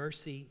between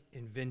mercy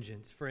and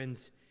vengeance.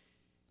 Friends,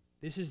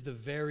 this is the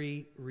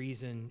very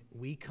reason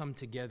we come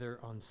together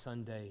on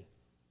Sunday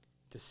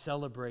to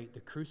celebrate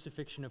the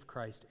crucifixion of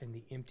Christ and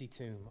the empty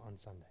tomb on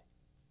Sunday.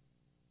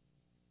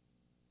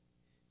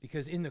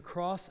 Because in the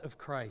cross of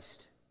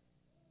Christ,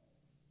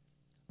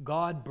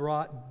 God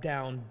brought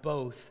down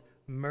both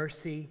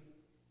mercy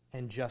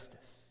and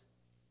justice.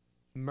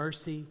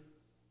 Mercy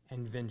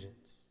and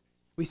vengeance.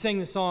 We sang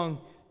the song,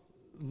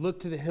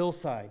 "Look to the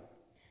Hillside,"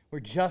 where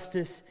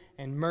justice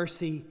and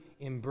mercy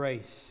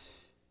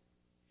embrace.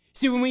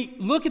 See, when we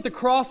look at the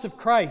cross of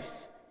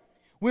Christ,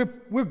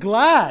 we're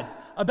glad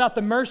about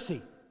the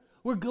mercy.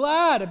 We're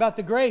glad about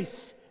the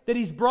grace that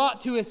he's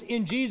brought to us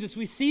in Jesus.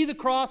 We see the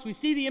cross, we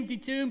see the empty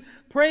tomb.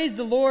 Praise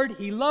the Lord.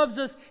 He loves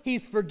us.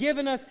 He's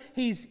forgiven us.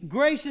 He's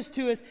gracious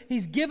to us.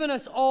 He's given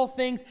us all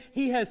things.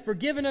 He has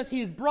forgiven us.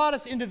 He has brought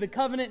us into the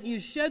covenant. He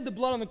has shed the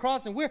blood on the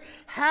cross, and we're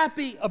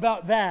happy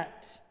about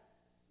that.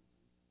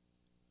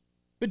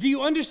 But do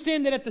you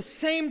understand that at the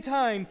same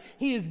time,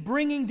 he is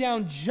bringing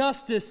down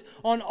justice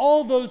on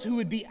all those who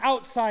would be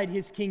outside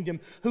his kingdom,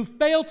 who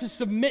fail to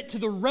submit to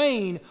the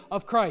reign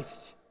of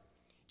Christ?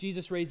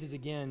 Jesus raises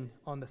again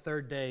on the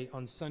third day,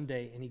 on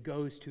Sunday, and he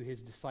goes to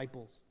his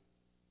disciples.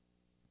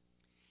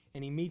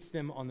 And he meets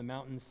them on the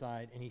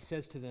mountainside, and he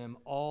says to them,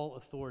 "All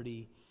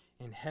authority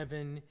in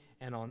heaven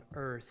and on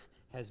earth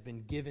has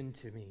been given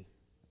to me.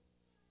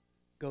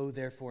 Go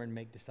therefore and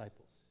make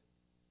disciples."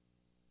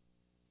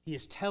 He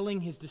is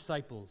telling his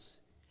disciples,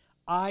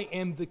 I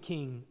am the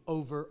king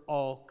over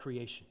all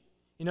creation.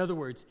 In other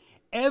words,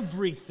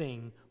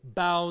 everything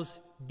bows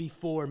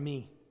before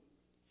me.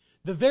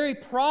 The very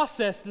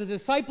process the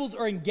disciples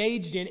are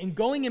engaged in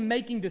going and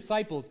making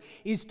disciples,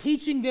 is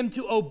teaching them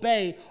to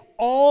obey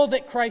all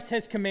that Christ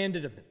has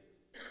commanded of them.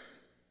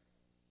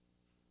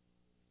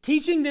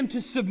 Teaching them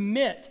to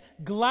submit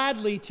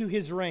gladly to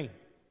his reign.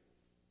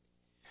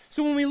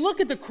 So when we look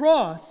at the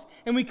cross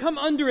and we come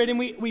under it and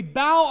we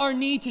bow our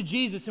knee to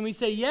Jesus and we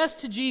say yes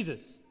to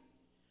Jesus,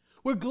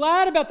 we're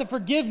glad about the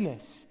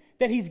forgiveness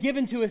that he's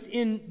given to us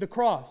in the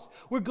cross.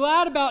 We're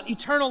glad about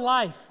eternal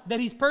life that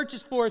he's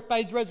purchased for us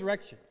by his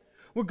resurrection.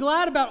 We're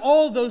glad about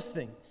all those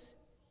things.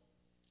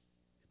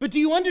 But do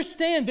you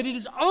understand that it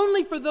is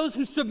only for those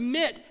who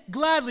submit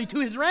gladly to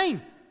his reign?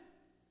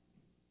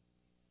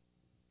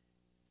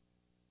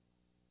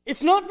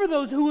 It's not for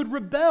those who would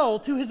rebel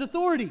to his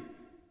authority.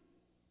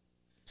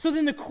 So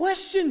then the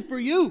question for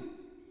you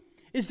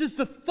is, does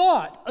the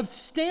thought of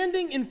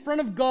standing in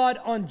front of God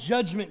on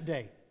Judgment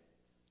Day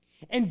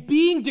and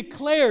being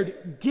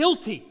declared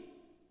guilty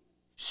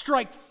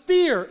strike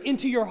fear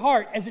into your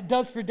heart as it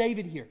does for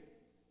David here?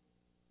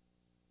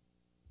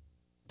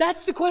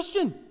 That's the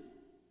question.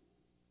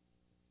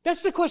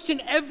 That's the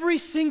question every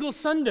single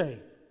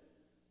Sunday.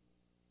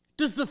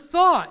 Does the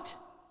thought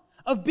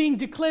of being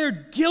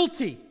declared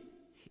guilty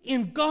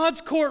in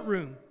God's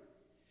courtroom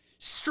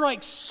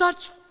strike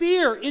such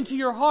fear into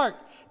your heart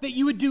that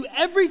you would do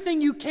everything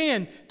you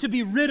can to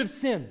be rid of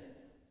sin?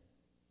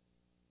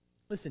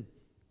 Listen,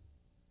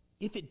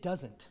 if it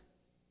doesn't,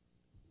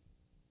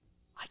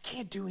 I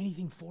can't do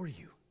anything for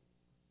you.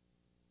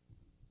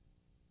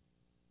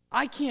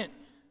 I can't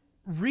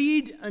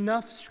read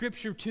enough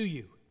scripture to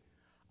you.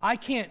 I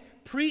can't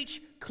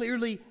preach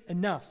clearly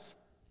enough.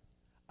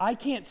 I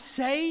can't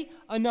say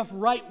enough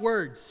right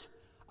words.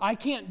 I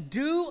can't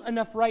do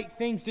enough right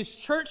things. This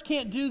church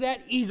can't do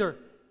that either.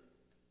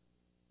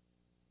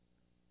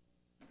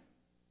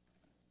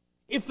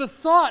 If the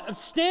thought of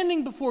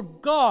standing before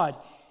God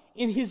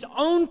in his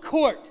own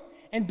court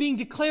and being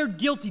declared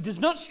guilty does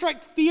not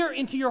strike fear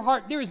into your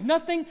heart, there is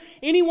nothing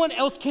anyone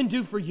else can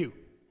do for you.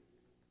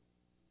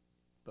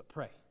 But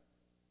pray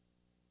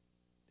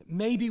that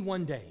maybe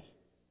one day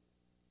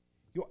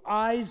your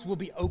eyes will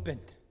be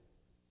opened,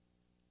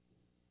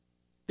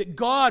 that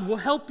God will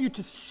help you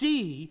to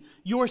see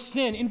your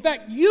sin. In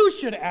fact, you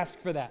should ask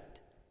for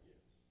that.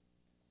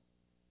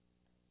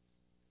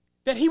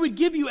 That he would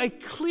give you a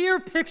clear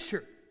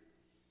picture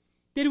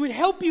That it would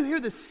help you hear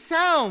the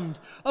sound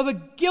of a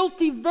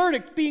guilty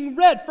verdict being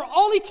read for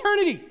all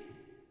eternity.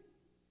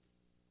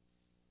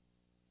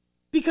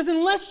 Because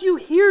unless you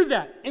hear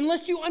that,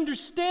 unless you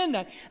understand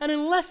that, and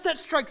unless that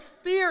strikes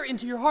fear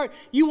into your heart,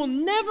 you will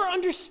never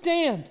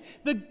understand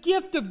the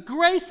gift of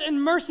grace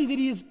and mercy that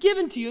He has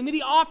given to you and that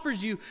He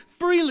offers you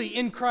freely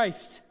in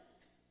Christ.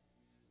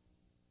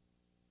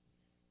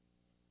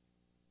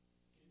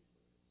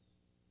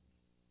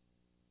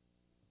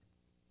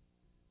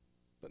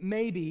 But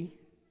maybe,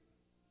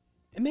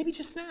 and maybe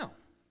just now,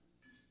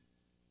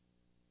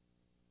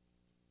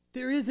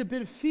 there is a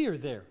bit of fear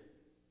there.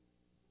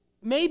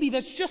 Maybe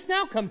that's just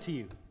now come to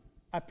you,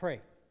 I pray.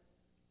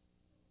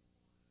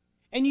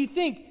 And you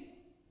think,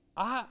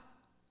 I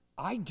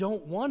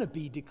don't want to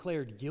be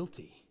declared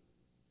guilty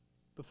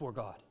before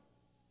God.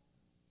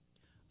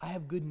 I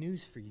have good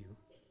news for you.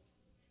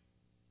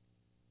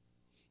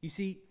 You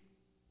see,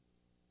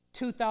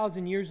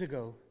 2,000 years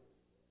ago,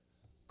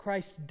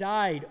 Christ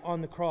died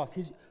on the cross.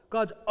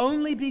 God's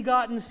only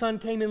begotten Son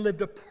came and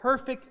lived a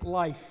perfect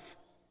life,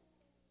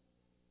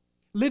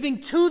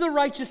 living to the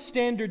righteous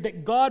standard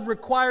that God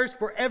requires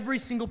for every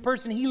single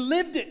person. He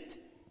lived it.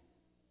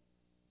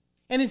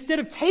 And instead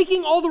of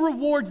taking all the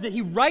rewards that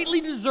He rightly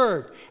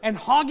deserved and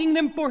hogging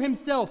them for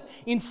Himself,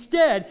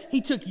 instead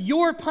He took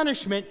your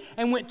punishment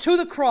and went to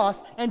the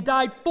cross and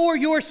died for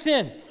your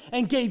sin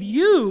and gave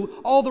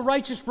you all the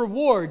righteous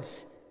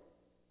rewards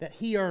that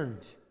He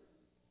earned.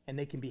 And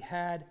they can be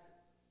had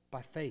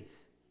by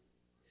faith.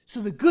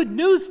 So the good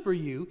news for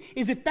you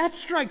is if that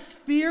strikes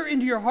fear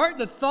into your heart,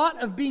 the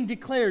thought of being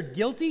declared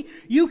guilty,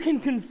 you can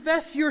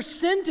confess your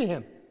sin to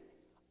Him.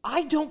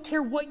 I don't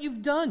care what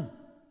you've done.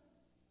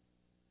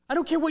 I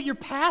don't care what your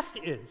past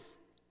is.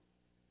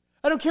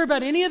 I don't care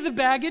about any of the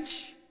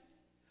baggage.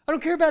 I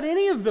don't care about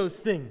any of those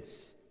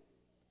things.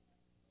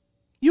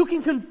 You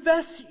can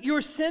confess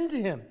your sin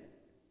to Him.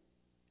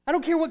 I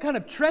don't care what kind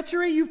of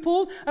treachery you've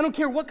pulled. I don't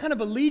care what kind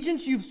of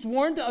allegiance you've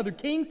sworn to other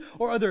kings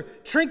or other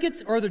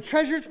trinkets or other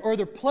treasures or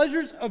other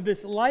pleasures of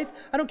this life.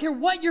 I don't care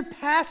what your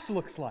past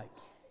looks like.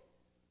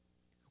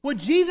 What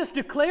Jesus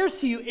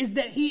declares to you is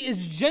that He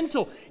is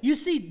gentle. You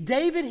see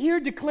David here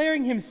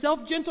declaring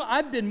himself gentle.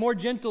 I've been more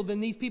gentle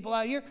than these people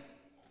out here.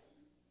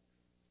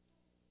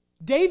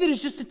 David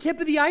is just the tip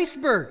of the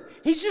iceberg.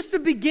 He's just the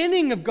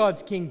beginning of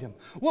God's kingdom.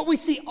 What we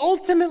see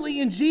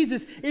ultimately in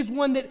Jesus is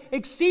one that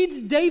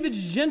exceeds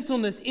David's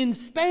gentleness in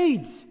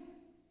spades.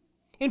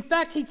 In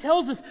fact, He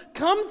tells us,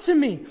 "Come to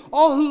me,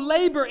 all who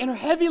labor and are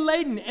heavy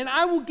laden, and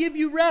I will give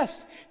you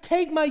rest.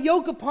 Take my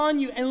yoke upon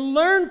you and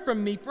learn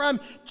from me, for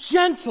I'm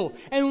gentle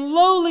and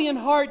lowly in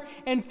heart,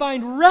 and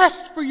find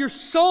rest for your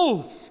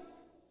souls."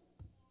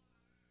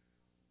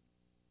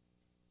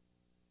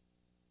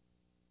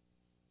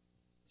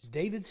 Does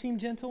David seem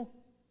gentle?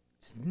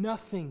 It's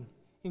nothing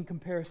in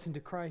comparison to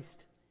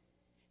Christ.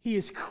 He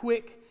is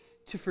quick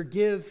to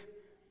forgive.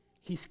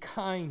 He's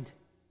kind.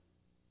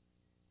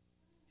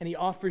 And He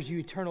offers you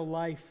eternal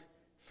life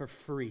for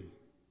free.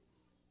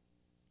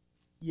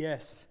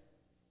 Yes,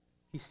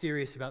 He's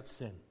serious about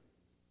sin.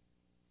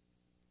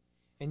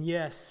 And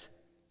yes,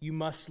 you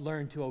must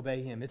learn to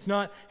obey Him. It's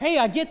not, hey,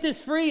 I get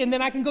this free and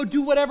then I can go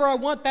do whatever I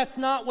want. That's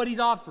not what He's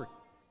offering.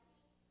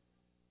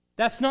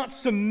 That's not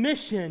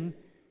submission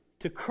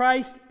to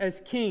Christ as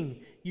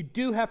King. You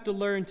do have to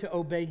learn to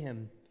obey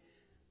Him.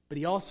 But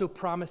He also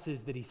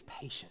promises that He's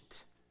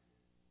patient.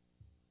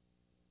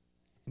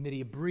 And that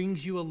He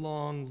brings you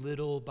along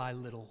little by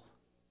little.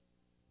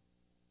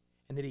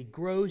 And that He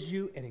grows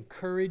you and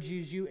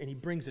encourages you. And He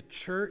brings a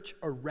church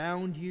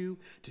around you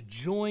to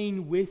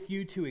join with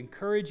you, to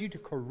encourage you, to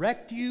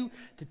correct you,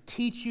 to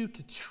teach you,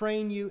 to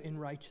train you in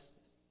righteousness.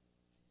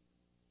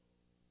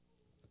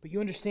 But you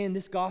understand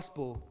this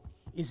gospel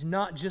is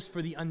not just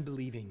for the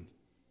unbelieving.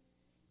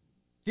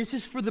 This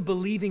is for the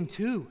believing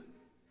too.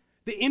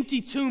 The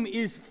empty tomb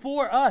is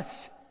for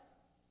us.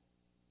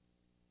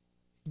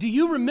 Do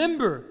you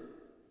remember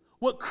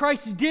what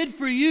Christ did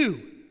for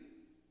you?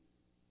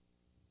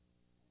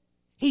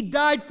 He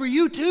died for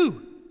you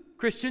too,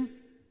 Christian.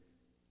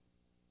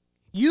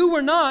 You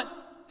were not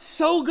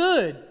so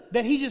good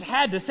that He just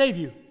had to save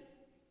you.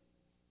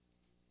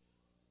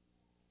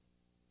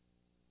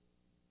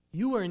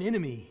 You were an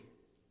enemy.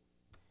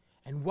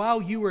 And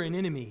while you were an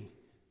enemy,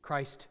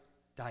 Christ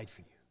died for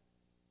you.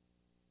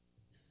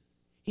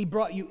 He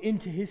brought you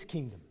into His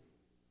kingdom.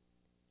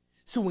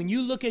 So when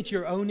you look at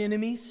your own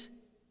enemies,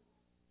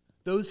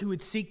 those who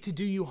would seek to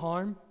do you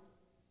harm,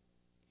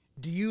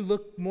 do you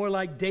look more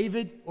like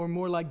David or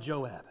more like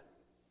Joab?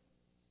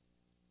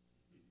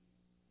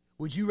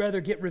 Would you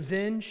rather get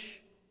revenge,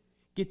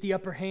 get the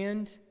upper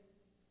hand,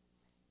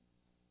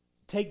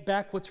 take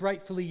back what's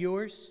rightfully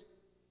yours?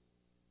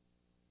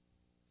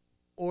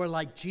 Or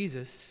like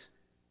Jesus,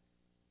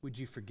 would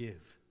you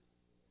forgive?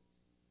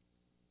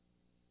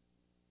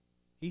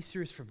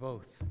 Easter is for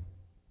both.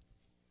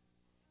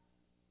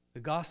 The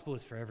gospel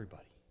is for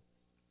everybody.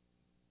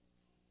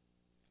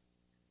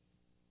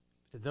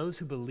 To those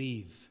who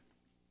believe,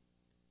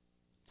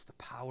 it's the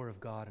power of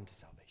God unto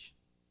salvation.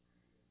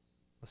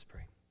 Let's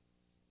pray.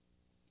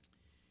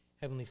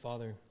 Heavenly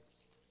Father,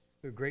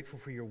 we're grateful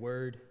for your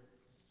word.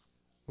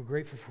 We're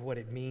grateful for what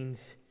it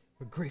means.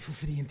 We're grateful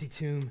for the empty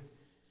tomb.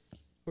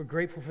 We're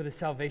grateful for the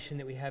salvation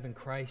that we have in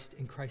Christ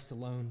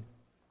alone.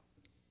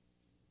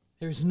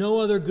 There's no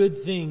other good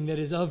thing that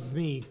is of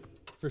me,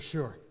 for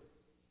sure,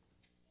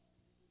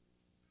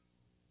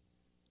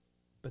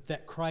 but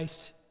that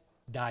Christ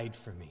died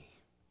for me.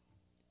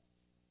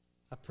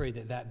 I pray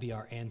that that be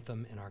our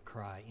anthem and our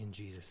cry in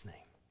Jesus' name.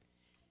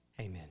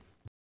 Amen.